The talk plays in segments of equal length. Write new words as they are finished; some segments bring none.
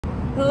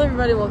Hello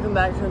everybody, welcome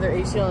back to another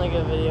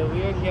AContheGO video.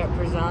 We are here at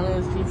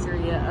Prezzano's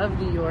Pizzeria of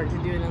New York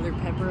to do another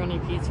pepperoni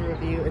pizza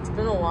review. It's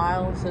been a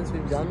while since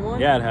we've done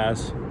one. Yeah, it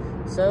has.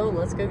 So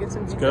let's go get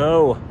some pizza. Let's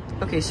go.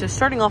 Okay, so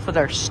starting off with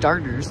our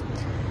starters,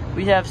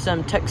 we have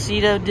some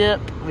Tuxedo dip,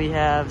 we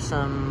have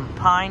some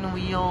pine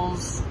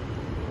wheels,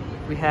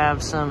 we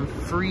have some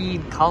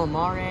fried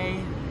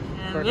calamari,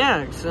 and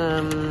yeah,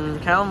 some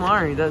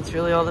calamari. That's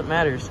really all that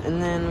matters.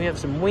 And then we have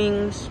some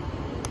wings.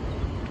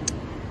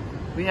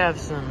 We have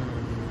some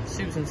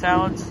soups and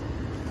salads.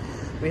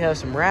 We have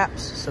some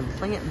wraps, some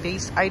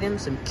plant-based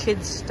items, some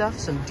kids stuff,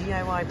 some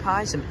DIY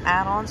pies, some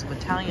add-ons, some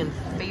Italian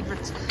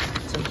favorites,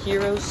 some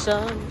hero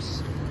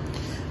subs.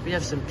 We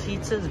have some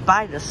pizzas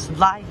by the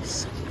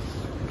slice,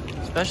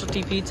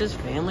 specialty pizzas,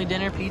 family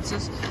dinner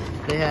pizzas.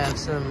 They have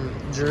some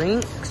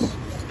drinks.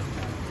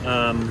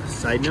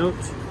 Side note,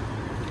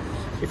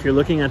 if you're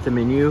looking at the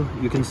menu,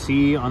 you can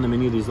see on the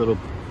menu these little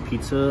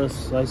pizza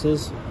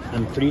slices.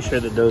 I'm pretty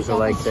sure that those are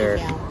like their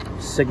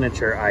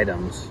signature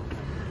items.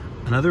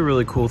 Another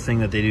really cool thing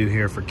that they do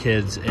here for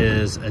kids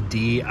is a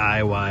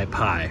DIY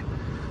pie.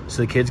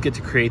 So the kids get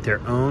to create their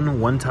own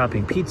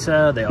one-topping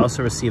pizza. They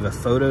also receive a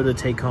photo to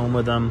take home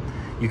with them.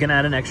 You can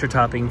add an extra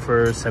topping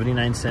for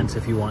 79 cents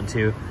if you want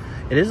to.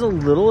 It is a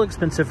little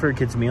expensive for a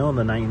kid's meal,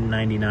 the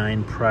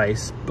 $9.99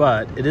 price,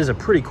 but it is a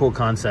pretty cool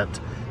concept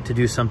to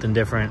do something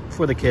different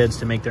for the kids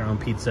to make their own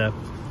pizza.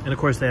 And of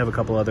course, they have a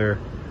couple other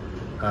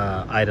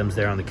items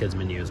there on the kids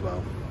menu as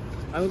well.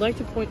 I'd like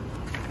to point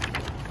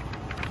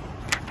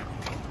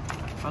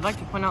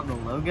out the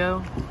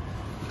logo.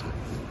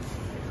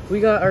 We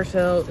got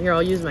ourselves, here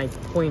I'll use my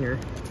pointer.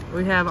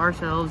 We have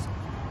ourselves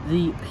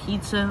the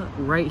pizza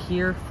right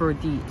here for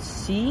the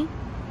C,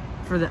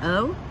 for the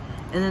O,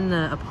 and then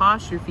the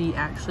apostrophe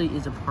actually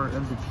is a part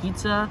of the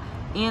pizza.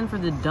 And for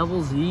the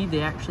double Z,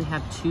 they actually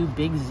have two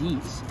big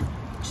Z's.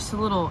 Just a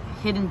little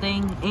hidden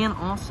thing. And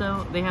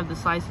also, they have the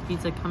slice of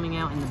pizza coming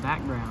out in the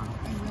background.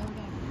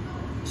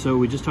 So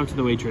we just talked to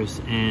the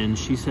waitress, and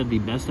she said the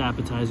best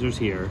appetizers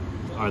here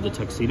are the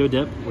Tuxedo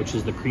dip, which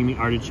is the creamy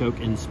artichoke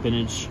and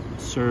spinach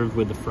served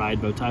with the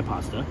fried bow tie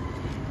pasta,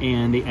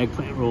 and the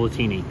eggplant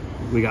rollatini.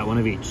 We got one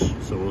of each,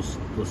 so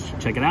let's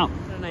check it out.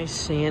 Got a nice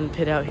sand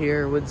pit out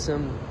here with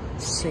some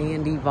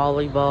sandy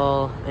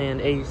volleyball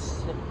and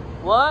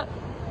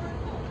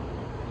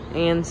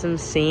and some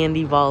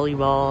sandy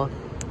volleyball.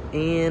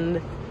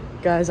 And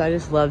guys, I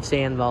just love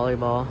sand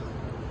volleyball.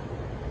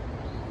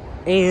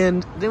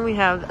 And then we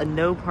have a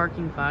no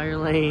parking fire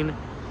lane.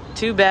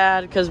 Too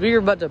bad, because we were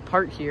about to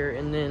park here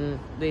and then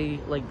they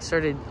like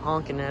started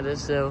honking at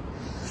us, so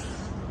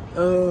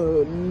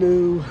oh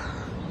no,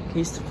 in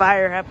case the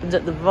fire happens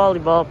at the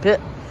volleyball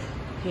pit,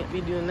 can't be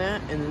doing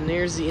that. And then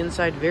there's the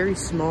inside, very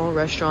small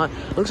restaurant.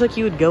 Looks like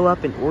you would go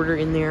up and order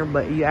in there,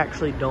 but you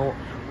actually don't.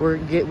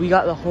 We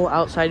got the whole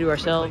outside to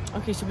ourselves.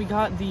 Okay, so we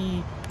got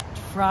the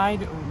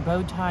fried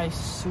bow tie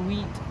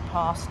sweet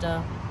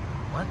pasta.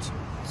 What?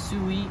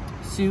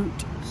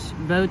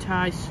 Bow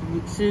tie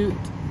suit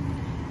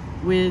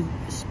with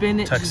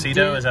spinach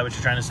Tuxedo, dip, is that what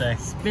you're trying to say?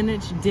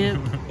 Spinach dip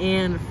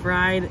and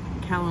fried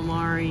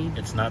calamari.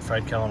 It's not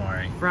fried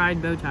calamari.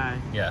 Fried bow tie.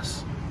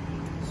 Yes.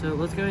 So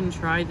let's go ahead and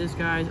try this,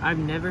 guys. I've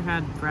never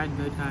had fried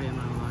bow tie in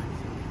my life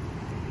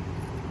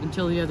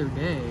until the other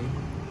day.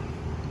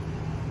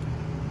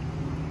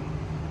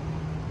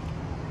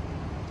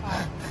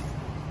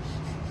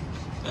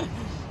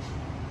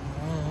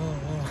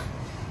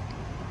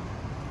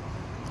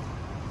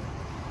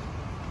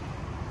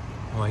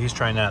 Well, he's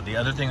trying that. The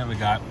other thing that we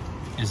got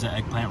is the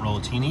eggplant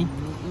rollatini.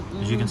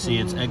 As you can see,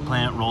 it's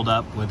eggplant rolled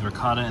up with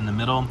ricotta in the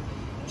middle,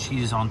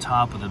 cheese on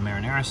top with a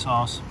marinara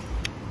sauce.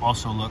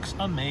 Also looks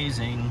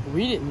amazing.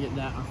 We didn't get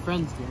that, our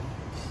friends did.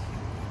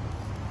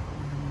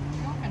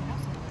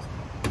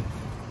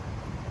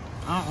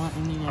 I don't want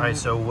any. All right,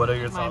 so what are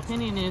your thoughts? My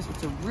opinion is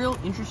it's a real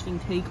interesting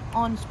take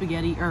on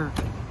spaghetti, or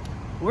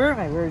where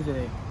is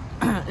it?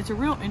 It's a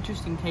real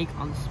interesting take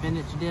on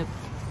spinach dip,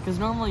 because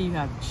normally you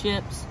have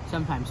chips,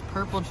 sometimes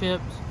purple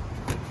chips,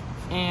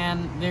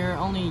 and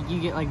you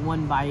get like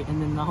one bite, and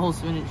then the whole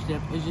spinach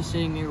dip is just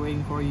sitting there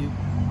waiting for you.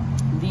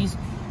 These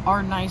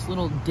are nice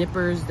little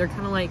dippers. They're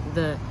kind of like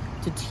the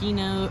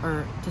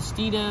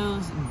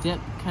Tostitos dip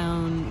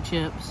cone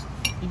chips.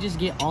 You just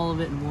get all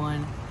of it in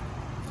one.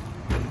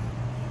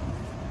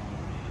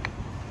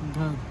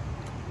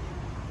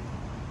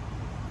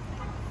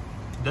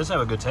 It does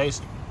have a good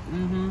taste.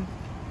 Mm-hmm.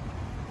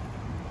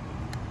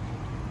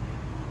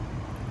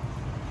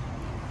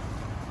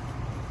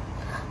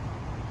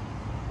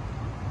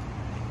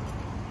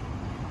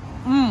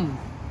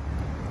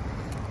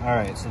 All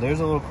right, so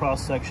there's a little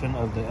cross section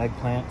of the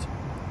eggplant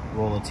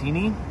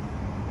rollatini.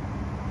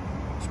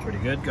 It's pretty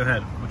good. Go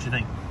ahead. What you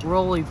think?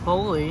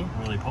 Roly-poly.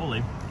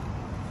 Roly-poly.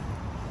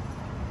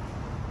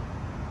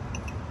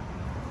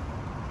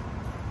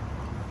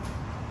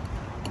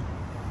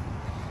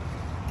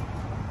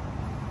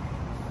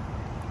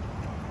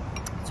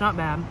 It's not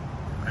bad.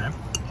 Okay.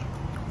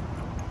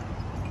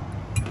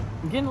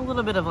 I'm getting a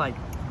little bit of like,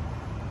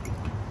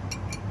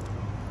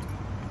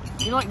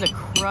 you know, like the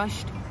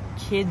crushed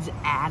kids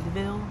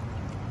Advil?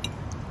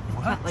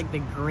 What? Like the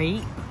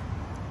grape.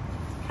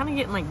 Kind of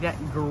getting like that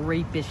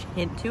grape-ish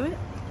hint to it.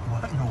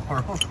 What in the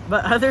world?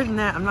 But other than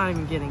that, I'm not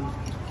even kidding.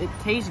 It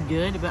tastes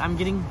good, but I'm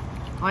getting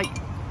like,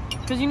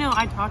 because you know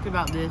I talked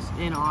about this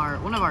in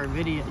one of our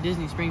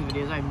Disney Springs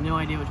videos. I have no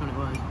idea which one it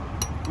was.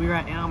 We were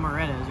at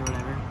Amaretto's or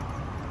whatever.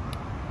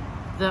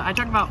 I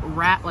talked about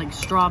like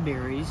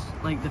strawberries,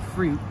 like the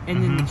fruit,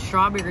 and then the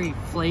strawberry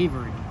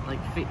flavoring, like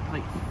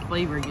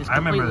flavoring is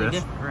completely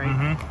different,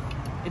 right?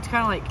 It's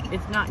kind of like,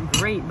 it's not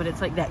grape, but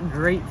it's like that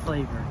grape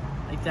flavor,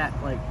 like that,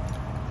 like.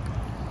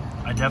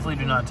 I definitely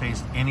do not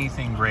taste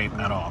anything grape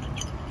at all.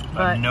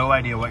 I have no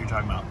idea what you're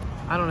talking about.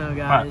 I don't know,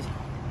 guys.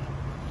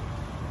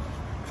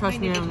 Trust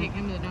me.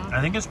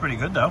 I think it's pretty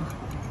good though.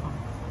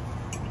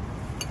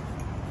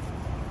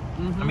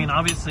 I mean,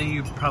 obviously,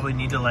 you probably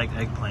need to like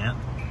eggplant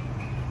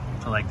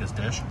to like this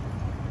dish,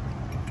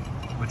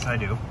 which I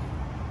do.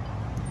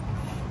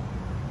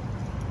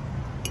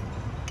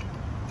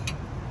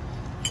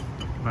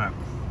 But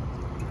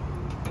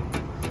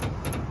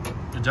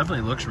it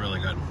definitely looks really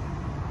good.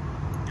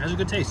 It has a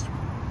good taste.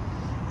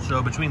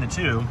 So between the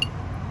two,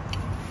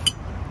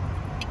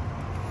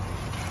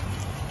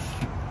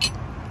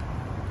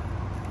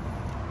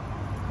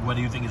 what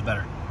do you think is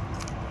better?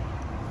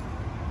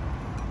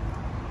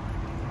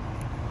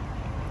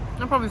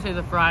 I'll probably say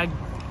the fried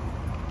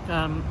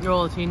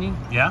rollatini.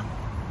 Yeah?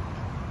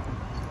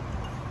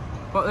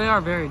 But they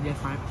are very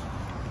different.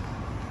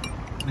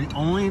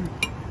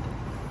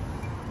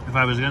 If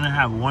I was going to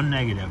have one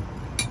negative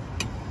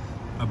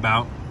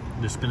about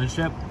the spinach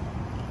dip,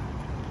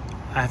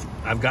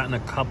 I've gotten a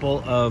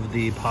couple of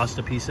the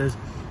pasta pieces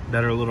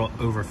that are a little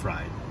over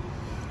fried.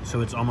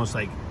 So it's almost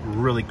like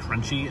really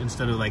crunchy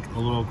instead of like a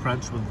little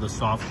crunch with the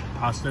soft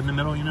pasta in the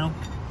middle, you know?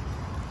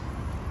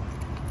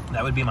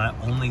 That would be my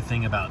only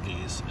thing about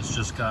these. It's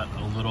just got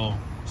a little,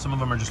 some of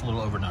them are just a little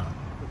overdone.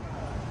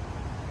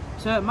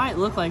 So it might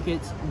look like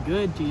it's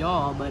good to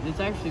y'all, but it's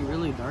actually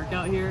really dark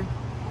out here.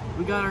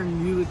 We got our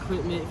new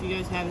equipment. If you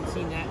guys haven't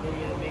seen that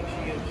video, make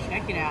sure you go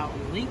check it out.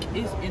 Link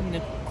is in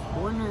the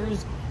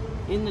corners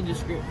in the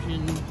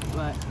description,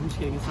 but I'm just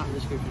kidding, it's not in the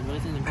description, but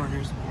it's in the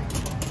corners.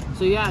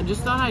 So yeah,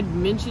 just thought I'd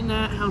mention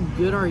that, how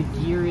good our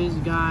gear is,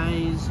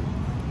 guys.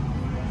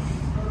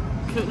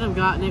 Couldn't have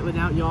gotten it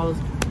without y'all's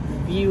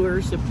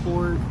viewer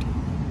support.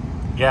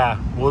 Yeah,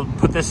 we'll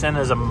put this in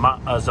as a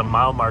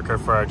mile marker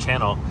for our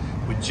channel.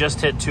 We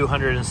just hit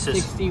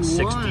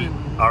 260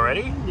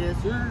 already? Yes,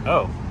 sir.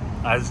 Oh,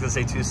 I was gonna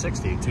say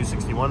 260,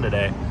 261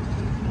 today.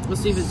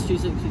 Let's see if it's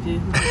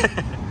 262.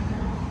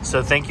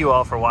 So thank you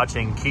all for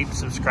watching. Keep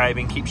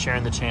subscribing, keep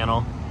sharing the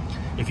channel.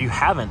 If you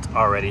haven't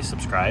already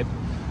subscribed,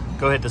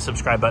 go hit the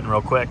subscribe button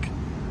real quick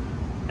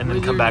and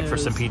then come back for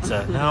some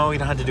pizza. No, you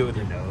don't have to do it with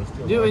your nose.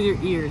 Do it with your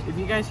ears. If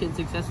you guys can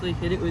successfully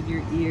hit it with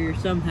your ear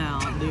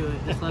somehow, do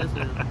it. Just let us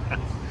know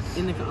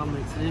in the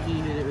comments if you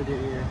hit it with your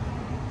ear.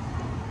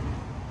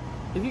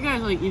 If you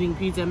guys like eating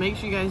pizza, make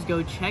sure you guys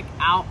go check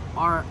out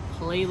our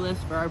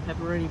playlist for our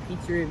pepperoni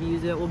pizza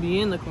reviews. It will be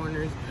in the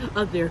corners,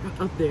 up there,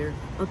 up there,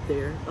 up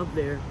there, up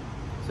there.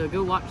 So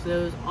go watch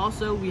those.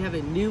 Also, we have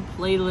a new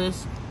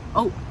playlist.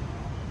 Oh,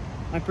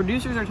 my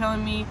producers are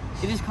telling me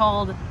it is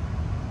called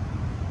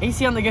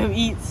AContheGO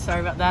Eats. Sorry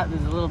about that.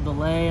 There's a little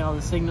delay on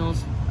the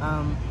signals.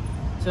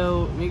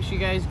 So make sure you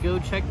guys go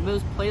check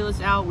those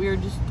playlists out. We are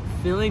just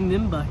filling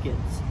them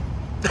buckets.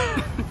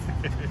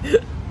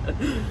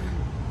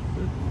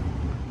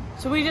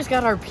 So we just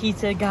got our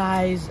pizza,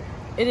 guys.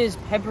 It is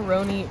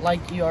pepperoni,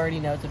 like you already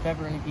know. It's a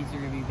pepperoni pizza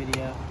review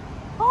video.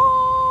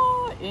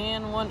 Oh,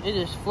 and it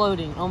is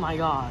floating. Oh my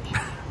gosh.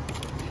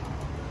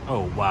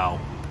 Oh,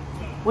 wow.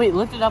 Wait,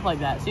 lift it up like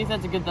that. See if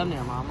that's a good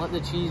thumbnail, Mom. Let the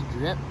cheese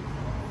drip.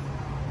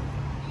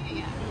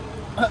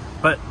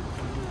 But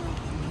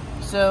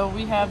so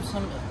we have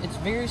some, it's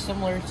very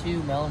similar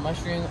to melon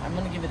mushroom. I'm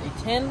gonna give it a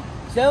 10.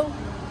 So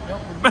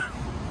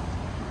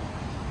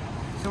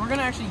so we're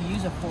gonna actually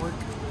use a fork.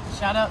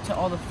 Shout out to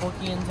all the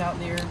Forkians out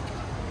there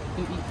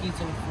who eat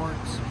pizza with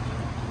forks.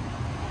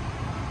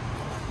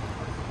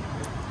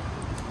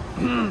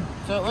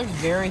 So it looks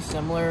very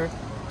similar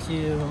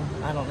to,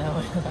 I don't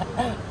know.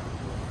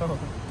 Oh.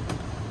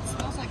 It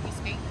smells like the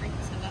skate rink,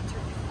 so that's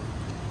really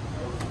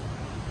cool.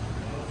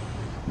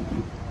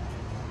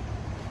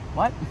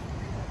 What?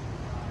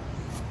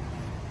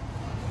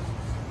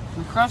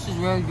 The crust is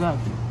really good.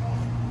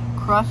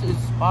 Crust is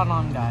spot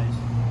on, guys.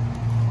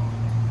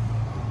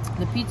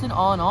 The pizza,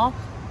 all in all,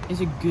 is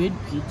a good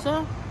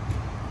pizza.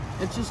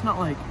 It's just not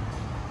like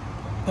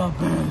the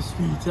best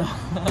pizza.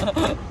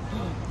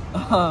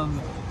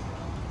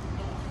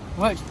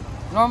 Which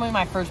normally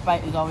my first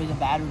bite is always a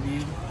bad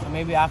review. So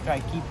maybe after I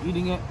keep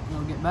eating it,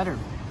 it'll get better.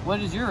 What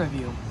is your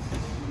review?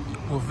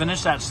 we'll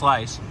finish that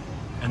slice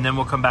and then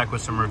we'll come back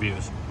with some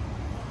reviews.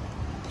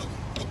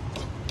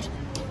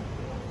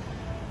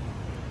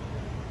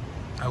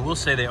 I will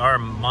say they are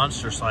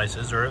monster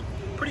slices, or a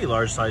pretty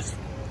large slice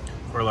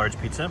for a large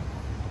pizza.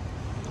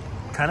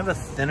 Kind of a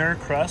thinner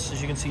crust,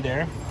 as you can see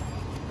there.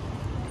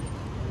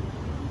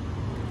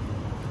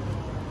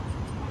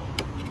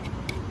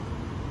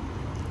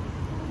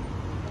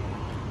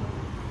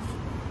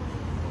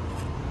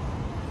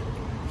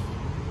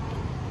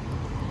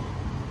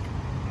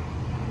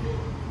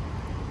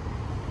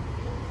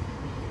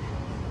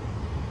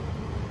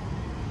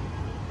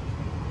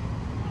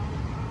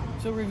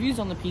 So reviews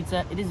on the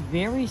pizza, it is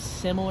very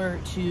similar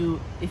to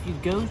if you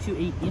go to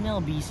a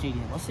MLB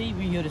stadium. Let's say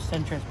we go to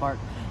SunTrust Park,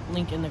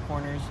 link in the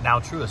corners.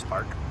 Now Truist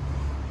Park.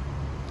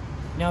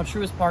 Now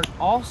Truist Park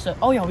also,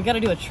 oh yeah, we got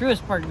to do a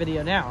Truist Park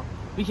video now.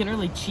 We can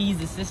really cheese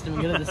the system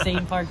and go to the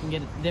same park and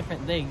get a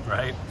different thing.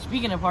 Right.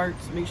 Speaking of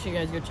parks, make sure you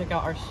guys go check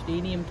out our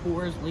stadium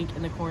tours, link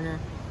in the corner.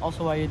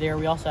 Also, while you're there,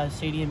 we also have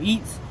stadium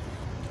eats.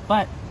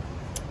 But,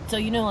 so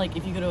you know, like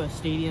if you go to a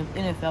stadium,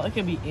 NFL, it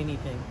could be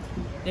anything.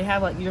 They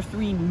have like your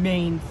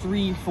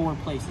four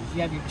places.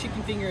 You have your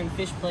chicken finger and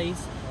fish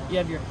place, you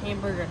have your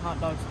hamburger and hot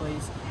dogs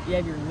place, you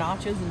have your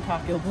nachos and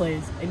taco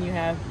place, and you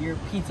have your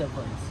pizza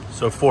place.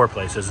 So 4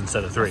 places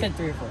instead of 3. I said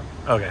 3 or 4.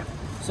 Okay.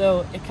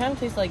 So it kind of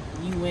tastes like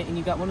you went and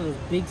you got one of those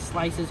big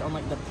slices on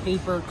like the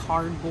paper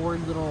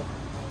cardboard little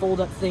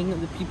fold-up thing that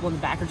the people in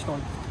the back are just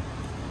going.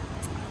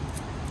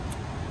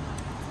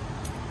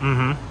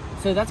 Mm-hmm.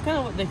 So that's kind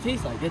of what they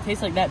taste like. They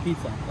taste like that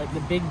pizza, like the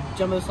big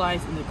jumbo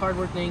slice and the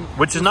cardboard thing.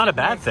 Which is not a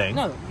bad thing.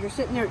 No, you're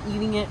sitting there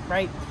eating it,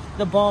 right?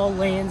 The ball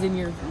lands in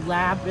your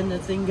lap and the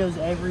thing goes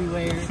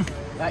everywhere.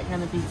 That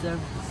kind of pizza.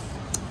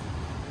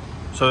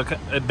 So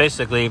it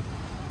basically,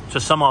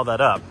 to sum all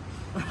that up,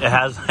 it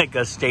has like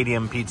a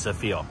stadium pizza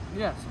feel.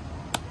 Yes.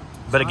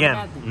 But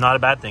again, not a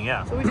bad thing,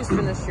 yeah. So we just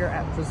finished here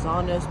at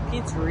Prezzano's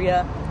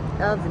Pizzeria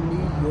of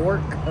New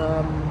York.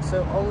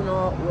 So all in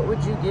all, what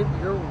would you give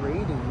your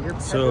rating, your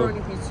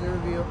pepperoni pizza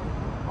review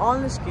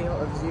on the scale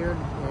of 0 to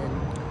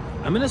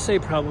 10? I'm gonna say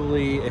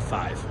probably a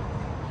 5.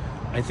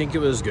 I think it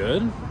was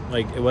good.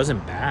 Like, it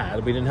wasn't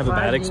bad. We didn't have a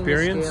bad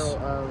experience. Scale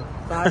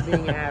of 5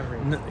 being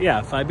average.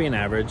 Yeah, 5 being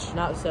average.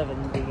 Not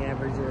 7 being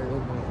average or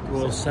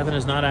well, 7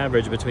 is not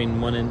average between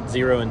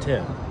 0 and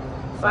 10.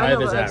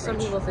 5 is average. Some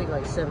people think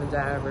like 7's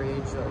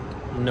average.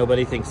 Like,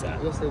 nobody thinks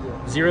that. yes, they do.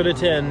 0 to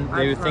 10,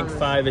 they would think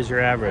 5 is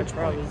your average.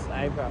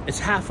 I promise. It's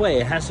halfway.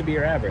 It has to be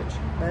your average.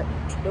 But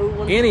no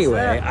one Anyway,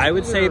 I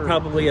would say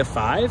probably a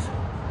 5.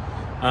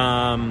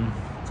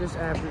 Just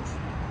average.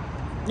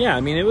 Yeah,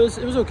 I mean, it was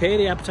okay.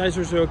 The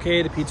appetizers were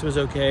okay. The pizza was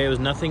okay. It was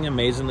nothing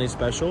amazingly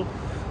special,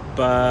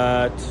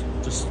 but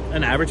just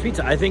an average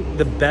pizza. I think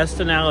the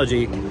best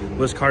analogy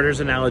was Carter's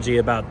analogy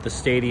about the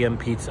stadium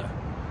pizza.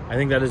 I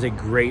think that is a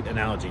great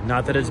analogy.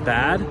 Not that it's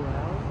bad,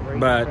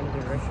 but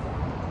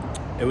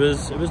it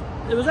was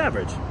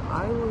average.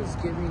 I was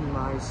giving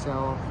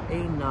myself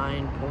a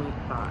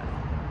 9.5.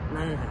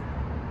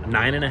 9.5.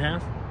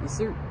 9.5? Yes,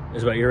 sir.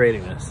 Is what you're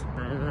rating this.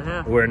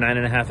 9.5. Where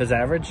 9.5 is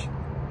average?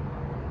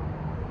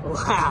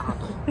 Wow.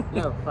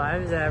 No,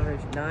 5 is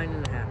average,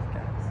 9.5,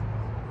 guys.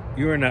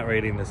 You are not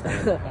rating this,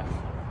 man.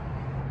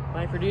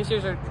 My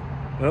producers are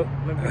Oh.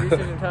 My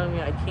producers are telling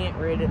me I can't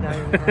rate it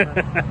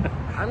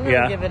 9.5. I'm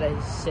gonna give it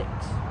a 6.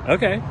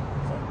 Okay.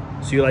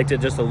 So you liked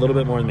it just a little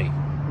bit more than me.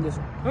 Yes,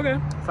 sir. Okay.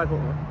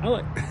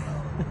 5.1.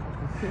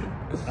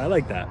 I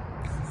like that.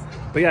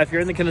 But yeah, if you're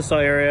in the Kennesaw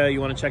area,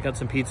 you want to check out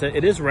some pizza.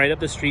 It is right up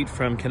the street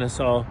from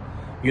Kennesaw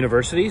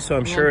University, so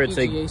I'm sure it's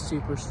PGA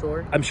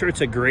Superstore. I'm sure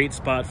it's a great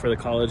spot for the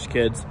college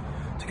kids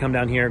to come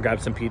down here and grab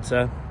some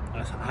pizza.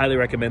 I highly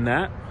recommend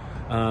that.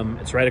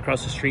 It's right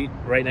across the street,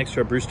 right next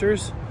to a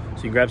Brewster's, so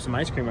you can grab some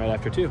ice cream right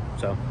after too.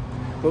 So,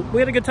 but we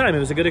had a good time. It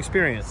was a good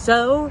experience.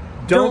 So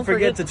don't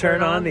forget to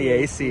turn on the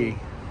AC.